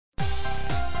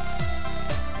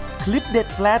คลิปเด็ด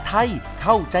แปลไทยเ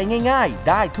ข้าใจง่ายๆ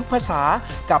ได้ทุกภาษา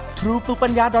กับ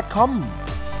truepanya.com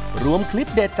รวมคลิ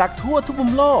ปเด็ดจากทั่วทุกมุ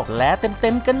มโลกและเต็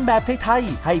มๆกันแบบไทย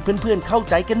ๆให้เพื่อนๆเข้า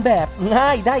ใจกันแบบง่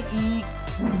ายได้อีก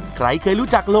ใครเคยรู้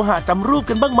จักโลหะจำรูป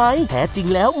กันบ้างไหมแท้จริง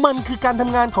แล้วมันคือการท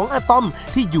ำงานของอะตอม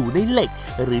ที่อยู่ในเหล็ก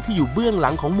หรือที่อยู่เบื้องหลั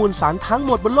งของมวลสารทั้งห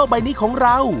มดบนโลกใบนี้ของเร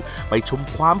าไปชม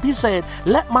ความพิเศษ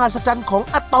และมหัศจรรย์ของ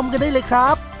อะตอมกันได้เลยครั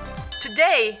บ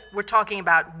Today we're talking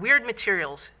about weird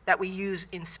materials that we use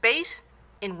in space,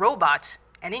 in robots,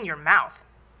 and in your mouth.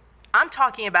 I'm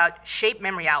talking about shape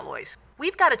memory alloys.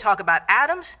 We've got to talk about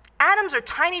atoms. Atoms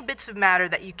are tiny bits of matter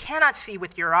that you cannot see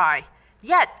with your eye,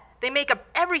 yet they make up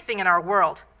everything in our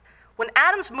world. When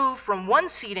atoms move from one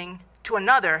seating to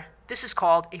another, this is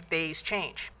called a phase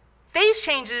change. Phase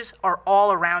changes are all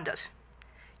around us.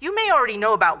 You may already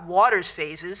know about water's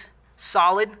phases,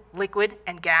 solid, liquid,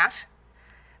 and gas.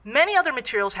 Many other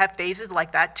materials have phases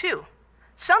like that too.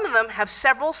 Some of them have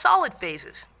several solid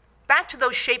phases. Back to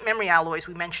those shape memory alloys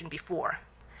we mentioned before.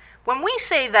 When we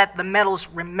say that the metals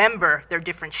remember their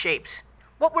different shapes,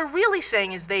 what we're really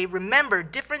saying is they remember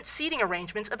different seating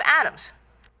arrangements of atoms.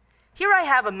 Here I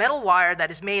have a metal wire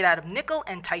that is made out of nickel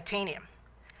and titanium,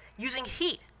 using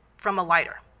heat from a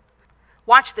lighter.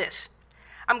 Watch this.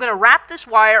 I'm going to wrap this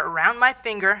wire around my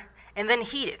finger and then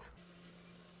heat it.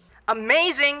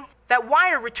 Amazing! That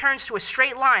wire returns to a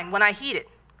straight line when I heat it.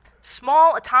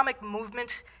 Small atomic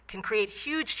movements can create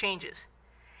huge changes.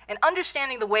 And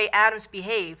understanding the way atoms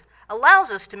behave allows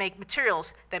us to make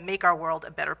materials that make our world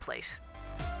a better place.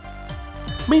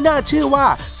 ไม่น่าเชื่อว่า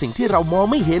สิ่งที่เรามอง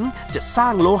ไม่เห็นจะสร้า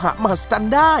งโลหะมหัศจรร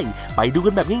ย์ได้ไปดูกั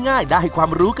นแบบง่ายๆได้ความ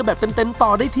รู้กันแบบเต็มๆต่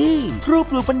อได้ที่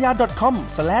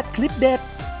truepanya.com/clipdet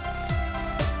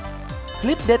ค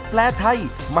ลิปเด็ดแปลไทย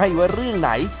ไม่ว่าเรื่องไหน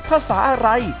ภาษาอะไร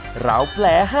เราแปล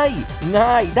ให้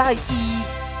ง่ายได้อีก